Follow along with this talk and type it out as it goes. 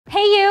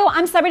Hey you,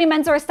 I'm celebrity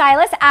menswear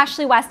stylist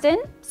Ashley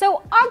Weston.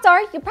 So odds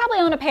are you probably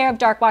own a pair of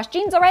dark wash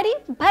jeans already,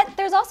 but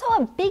there's also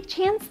a big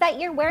chance that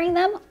you're wearing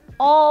them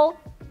all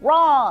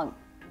wrong.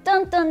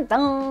 Dun dun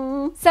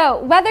dun.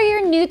 So whether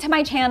you're new to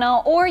my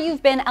channel or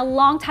you've been a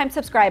longtime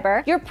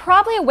subscriber, you're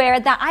probably aware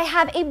that I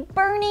have a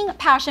burning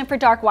passion for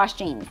dark wash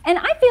jeans. And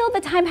I feel the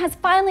time has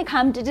finally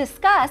come to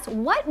discuss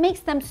what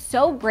makes them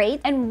so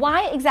great and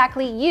why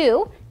exactly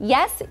you,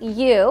 yes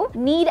you,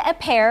 need a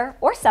pair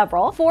or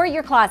several for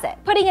your closet.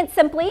 Putting it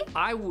simply,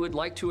 I would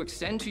like to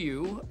extend to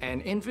you an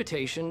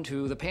invitation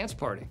to the pants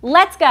party.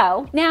 Let's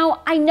go.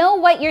 Now, I know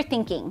what you're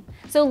thinking,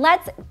 so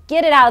let's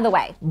get it out of the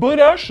way. But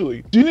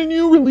Ashley, didn't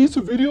you release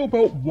a video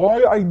about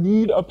why I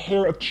need a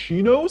pair of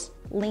chinos?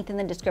 Linked in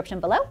the description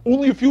below.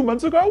 Only a few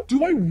months ago?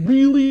 Do I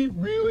really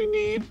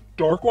need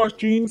dark wash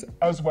jeans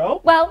as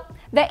well? Well,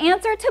 the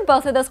answer to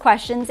both of those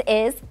questions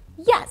is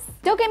yes.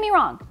 Don't get me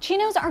wrong,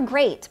 chinos are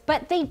great,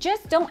 but they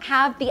just don't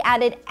have the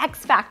added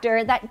X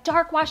factor that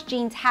dark wash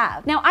jeans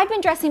have. Now, I've been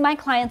dressing my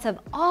clients of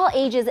all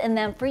ages in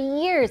them for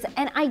years,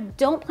 and I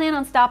don't plan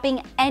on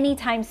stopping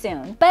anytime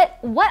soon. But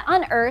what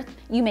on earth,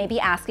 you may be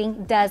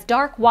asking, does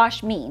dark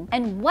wash mean?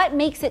 And what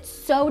makes it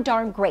so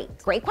darn great?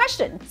 Great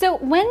question. So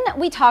when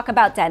we talk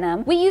about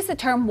denim, we use the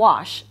term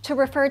wash to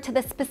refer to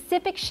the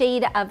specific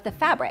shade of the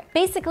fabric.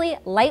 Basically,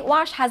 light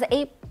wash has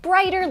a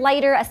brighter,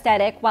 lighter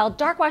aesthetic, while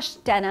dark wash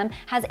denim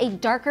has a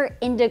darker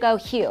indigo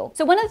hue.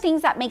 So one of the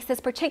things that makes this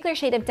particular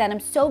shade of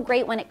denim so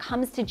great when it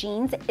comes to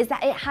jeans is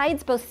that it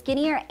hides both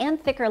skinnier and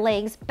thicker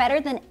legs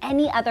better than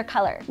any other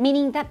color,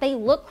 meaning that they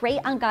look great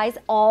on guys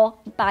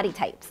all body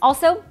types.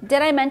 Also,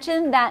 did I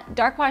mention that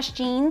dark wash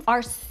jeans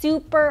are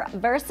super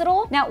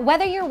versatile? Now,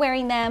 whether you're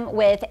wearing them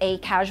with a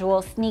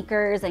casual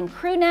sneakers and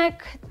crew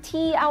neck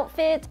tee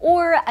outfit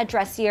or a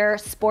dressier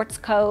sports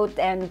coat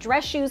and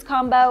dress shoes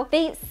combo,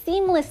 they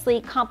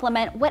seamlessly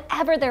complement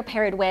whatever they're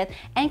paired with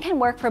and can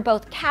work for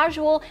both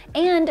casual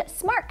and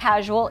smart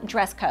casual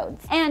dress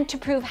codes. And to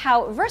prove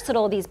how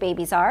versatile these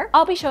babies are,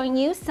 I'll be showing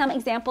you some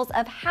examples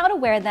of how to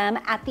wear them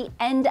at the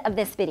end of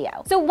this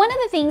video. So one of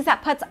the things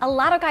that puts a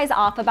lot of guys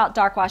off about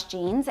dark wash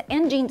jeans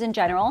and jeans in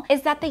general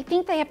is that they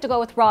think they have to go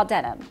with raw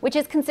denim, which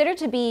is considered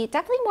to be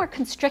definitely more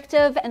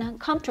constrictive and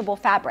uncomfortable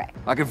fabric.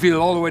 I can feel it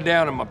all the way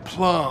down in my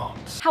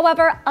plums.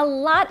 However, a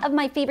lot of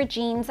my favorite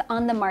jeans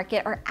on the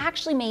market are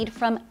actually made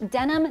from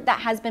denim that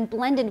has been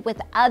blended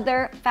with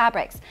other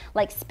fabrics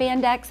like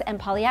spandex and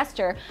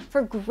polyester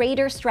for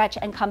greater stretch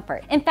and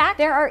comfort. In fact,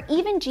 there are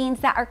even jeans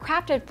that are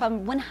crafted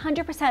from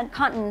 100%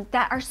 cotton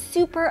that are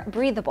super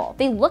breathable.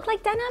 They look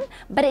like denim,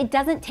 but it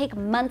doesn't take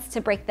months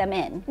to break them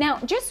in. Now,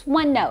 just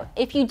one note,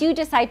 if you do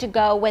decide to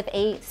go with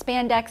a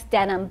spandex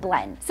denim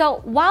blend.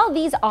 So while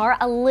these are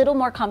a little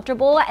more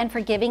comfortable and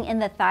forgiving in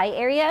the thigh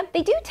area,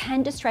 they do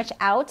tend to stretch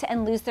out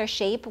and lose their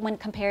shape when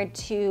compared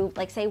to,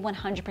 like, say,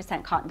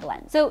 100% cotton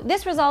blend. So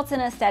this results in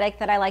an aesthetic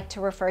that I like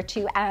to refer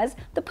to as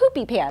the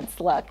poopy pants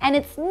look, and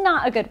it's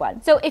not a good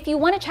one. So if you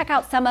want to check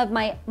out some of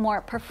my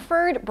more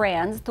preferred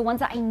brands, the ones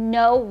that I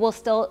know will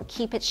still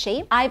keep its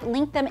shape, I've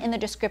linked them in the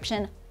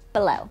description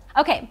below.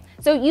 Okay,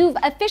 so you've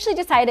officially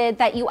decided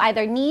that you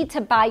either need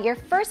to buy your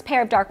first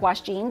pair of dark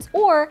wash jeans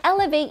or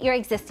elevate your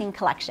existing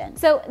collection.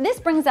 So this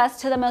brings us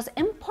to the most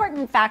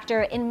important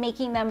factor in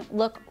making them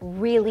look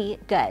really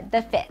good,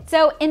 the fit.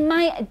 So in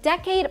my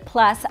decade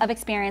plus of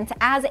experience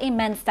as a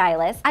men's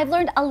stylist, I've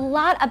learned a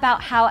lot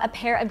about how a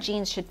pair of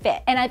jeans should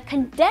fit, and I've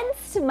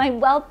condensed my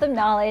wealth of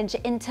knowledge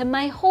into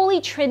my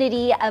holy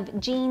trinity of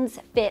jeans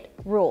fit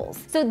rules.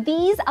 So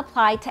these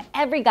apply to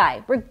every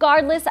guy,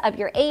 regardless of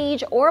your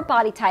age or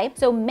body type.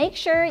 So make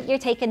sure you're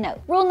taking note.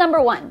 Rule number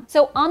one.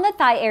 So on the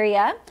thigh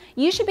area,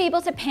 you should be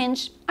able to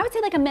pinch, I would say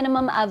like a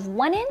minimum of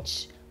 1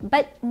 inch,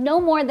 but no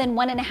more than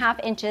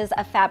 1.5 inches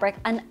of fabric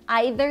on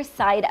either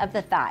side of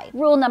the thigh.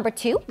 Rule number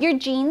two, your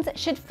jeans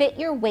should fit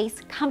your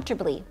waist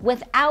comfortably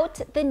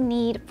without the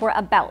need for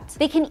a belt.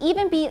 They can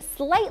even be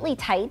slightly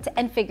tight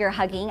and figure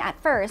hugging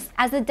at first,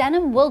 as the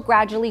denim will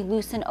gradually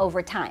loosen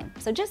over time.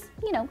 So just,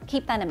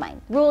 keep that in mind.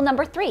 Rule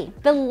number three,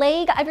 the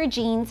leg of your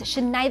jeans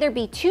should neither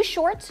be too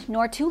short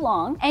nor too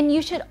long, and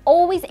you should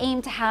always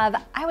aim to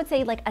have, I would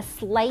say, like a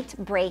slight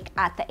break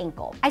at the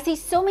ankle. I see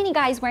so many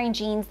guys wearing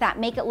jeans that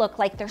make it look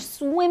like they're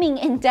swimming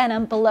in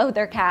denim below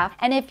their calf,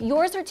 and if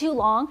yours are too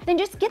long, then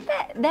just get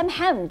them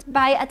hemmed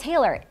by a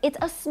tailor. It's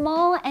a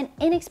small and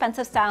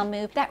inexpensive style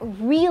move that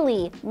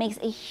really makes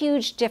a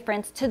huge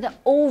difference to the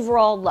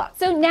overall look.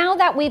 So now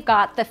that we've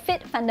got the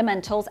fit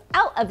fundamentals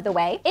out of the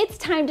way, it's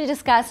time to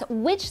discuss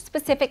which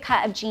specific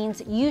cut of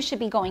jeans you should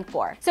be going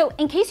for. So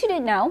in case you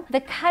didn't know,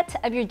 the cut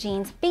of your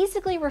jeans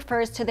basically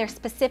refers to their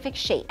specific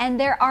shape, and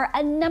there are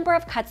a number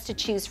of cuts to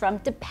choose from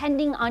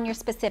depending on your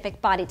specific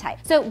body type.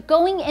 So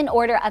going in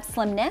order of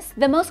slimness,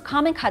 the most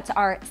common cuts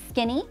are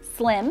skinny,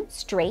 slim,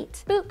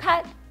 straight, boot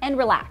cut, and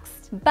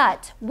relaxed.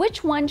 But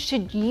which one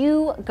should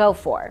you go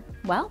for?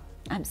 Well,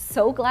 I'm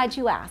so glad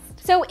you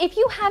asked. So if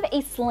you have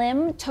a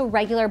slim to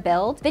regular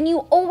build, then you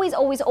always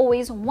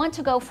want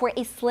to go for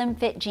a slim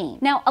fit jean.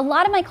 Now, a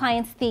lot of my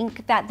clients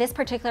think that this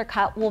particular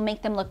cut will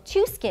make them look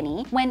too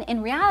skinny, when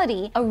in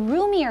reality, a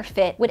roomier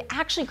fit would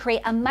actually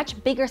create a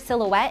much bigger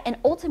silhouette and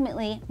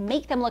ultimately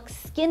make them look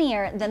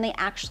skinnier than they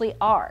actually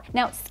are.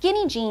 Now,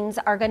 skinny jeans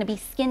are going to be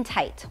skin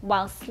tight,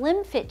 while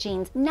slim fit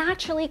jeans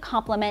naturally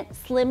complement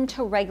slim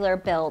to regular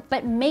build,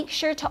 but make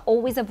sure to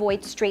always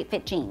avoid straight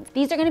fit jeans.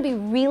 These are going to be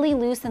really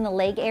loose in the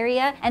leg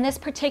area, and this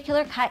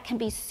particular cut can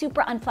be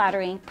super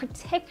unflattering,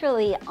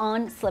 particularly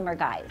on slimmer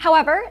guys.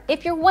 However,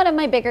 if you're one of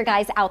my bigger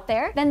guys out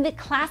there, then the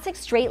classic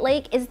straight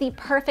leg is the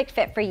perfect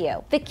fit for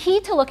you. The key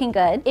to looking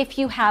good, if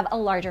you have a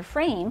larger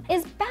frame,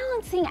 is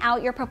balancing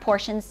out your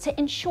proportions to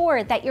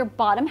ensure that your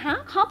bottom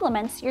half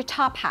complements your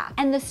top half.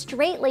 And the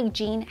straight leg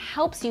jean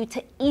helps you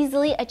to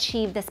easily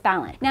achieve this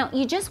balance. Now,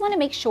 you just want to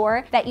make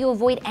sure that you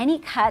avoid any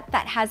cut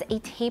that has a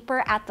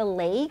taper at the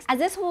legs, as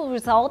this will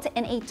result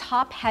in a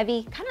top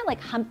heavy, kind of like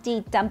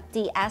Humpty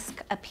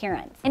Dumpty-esque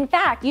appearance. In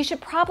fact, you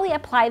should probably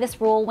apply this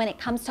rule when it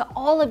comes to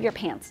all of your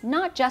pants,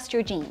 not just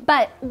your jeans.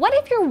 But what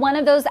if you're one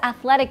of those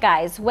athletic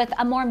guys with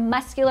a more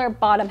muscular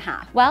bottom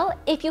half? Well,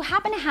 if you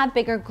happen to have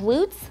bigger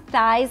glutes,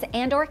 thighs,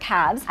 and/or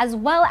calves, as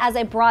well as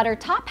a broader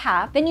top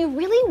half, then you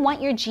really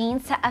want your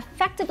jeans to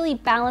effectively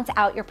balance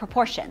out your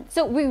proportions.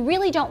 So we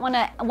really don't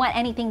want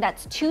anything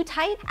that's too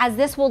tight, as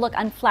this will look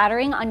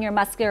unflattering on your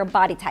muscular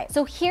body type.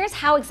 So here's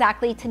how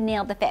exactly to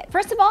nail the fit.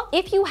 First of all,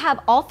 if you have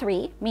all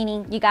three,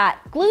 meaning you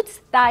got glutes,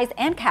 thighs,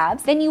 and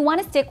calves, then you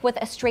want to stick with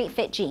a straight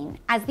fit jean,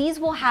 as these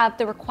will have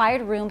the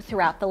required room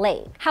throughout the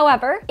leg.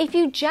 However, if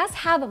you just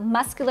have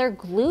muscular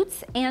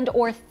glutes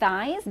and/or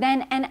thighs,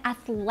 then an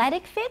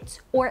athletic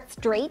fit or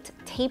straight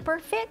taper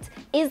fit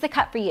is the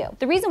cut for you.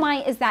 The reason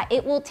why is that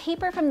it will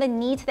taper from the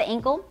knee to the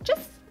ankle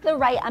just the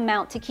right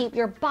amount to keep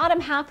your bottom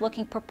half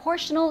looking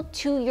proportional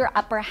to your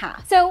upper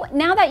half. So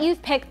now that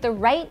you've picked the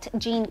right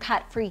jean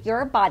cut for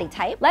your body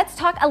type, let's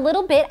talk a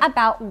little bit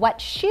about what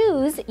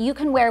shoes you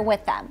can wear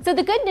with them. So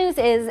the good news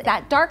is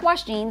that dark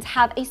wash jeans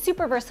have a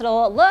super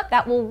versatile look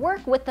that will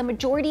work with the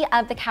majority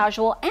of the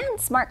casual and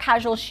smart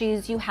casual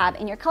shoes you have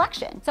in your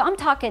collection. So I'm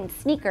talking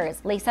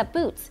sneakers, lace-up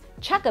boots,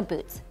 chukka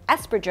boots,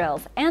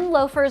 espadrilles, and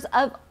loafers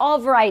of all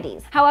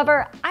varieties.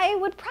 However, I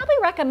would probably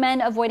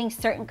recommend avoiding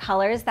certain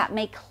colors that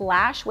may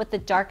clash with the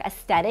dark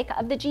aesthetic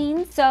of the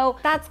jeans. So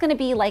that's gonna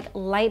be like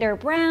lighter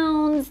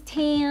browns,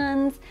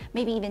 tans,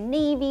 maybe even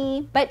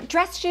navy. But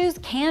dress shoes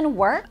can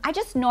work. I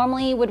just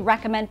normally would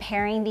recommend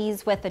pairing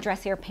these with a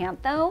dressier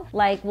pant though,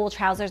 like wool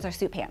trousers or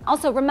suit pants.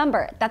 Also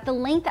remember that the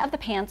length of the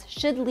pants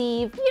should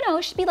leave,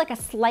 should be like a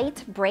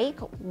slight break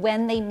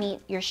when they meet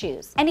your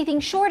shoes. Anything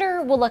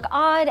shorter will look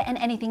odd, and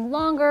anything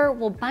longer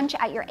will bunch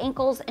at your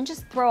ankles and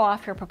just throw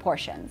off your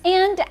proportions.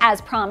 And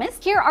as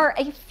promised, here are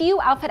a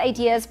few outfit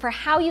ideas for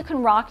how you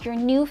can rock your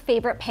new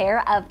favorite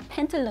pair of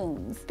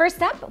pantaloons.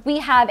 First up, we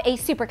have a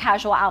super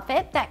casual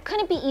outfit that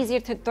couldn't be easier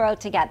to throw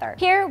together.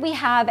 Here we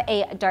have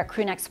a dark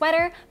crew neck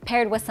sweater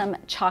paired with some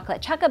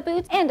chocolate chukka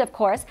boots and of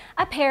course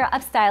a pair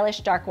of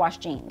stylish dark wash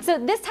jeans. So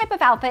this type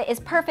of outfit is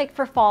perfect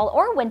for fall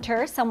or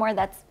winter, somewhere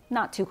that's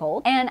not too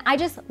cold. And I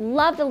just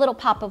love the little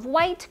pop of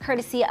white,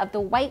 courtesy of the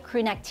white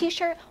crew neck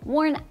t-shirt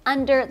worn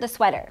under the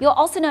sweater. You'll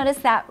also notice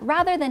that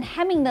rather than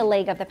hemming the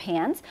leg of the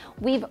pants,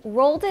 we've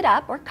rolled it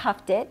up or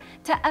cuffed it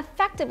to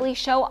effectively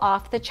show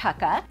off the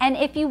chukka. And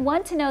if you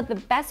want to know the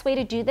best way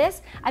to do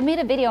this, I made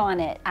a video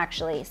on it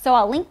actually, so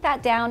I'll link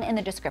that down in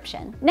the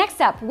description. Next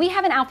up, we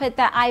have an outfit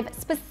that I've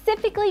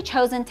specifically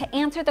chosen to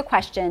answer the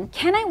question,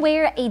 can I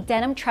wear a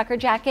denim trucker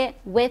jacket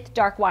with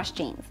dark wash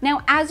jeans?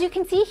 Now, as you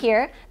can see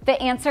here, the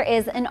answer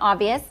is an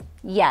obvious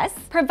yes,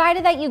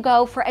 provided that you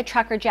go for a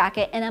trucker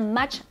jacket in a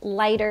much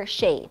lighter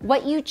shade.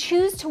 What you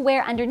choose to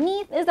wear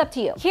underneath is up to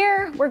you.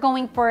 Here, we're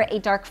going for a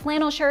dark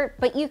flannel shirt,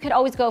 but you could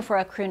always go for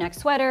a crew neck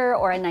sweater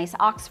or a nice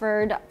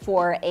Oxford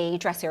for a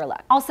dressier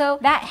look. Also,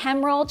 that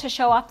hem roll to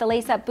show off the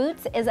lace-up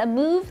boots is a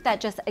move that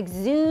just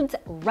exudes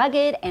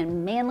rugged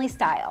and manly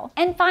style.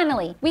 And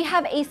finally, we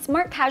have a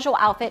smart casual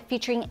outfit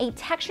featuring a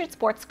textured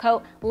sports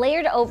coat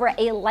layered over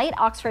a light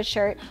Oxford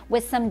shirt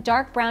with some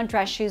dark brown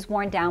dress shoes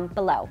worn down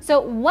below. So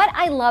what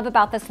I love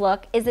about this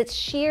look is its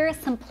sheer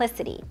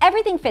simplicity.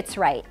 Everything fits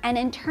right, and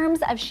in terms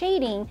of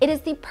shading, it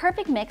is the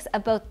perfect mix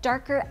of both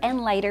darker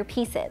and lighter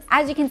pieces.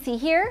 As you can see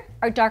here,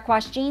 our dark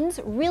wash jeans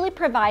really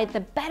provide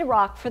the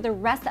bedrock for the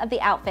rest of the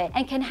outfit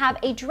and can have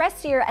a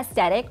dressier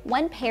aesthetic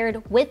when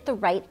paired with the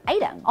right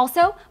item.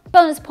 Also,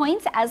 bonus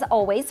points as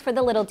always for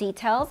the little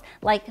details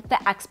like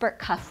the expert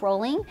cuff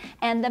rolling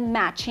and the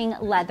matching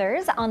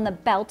leathers on the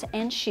belt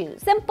and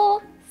shoes.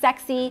 Simple,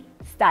 sexy,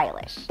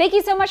 stylish. Thank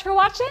you so much for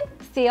watching.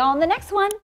 See you all in the next one.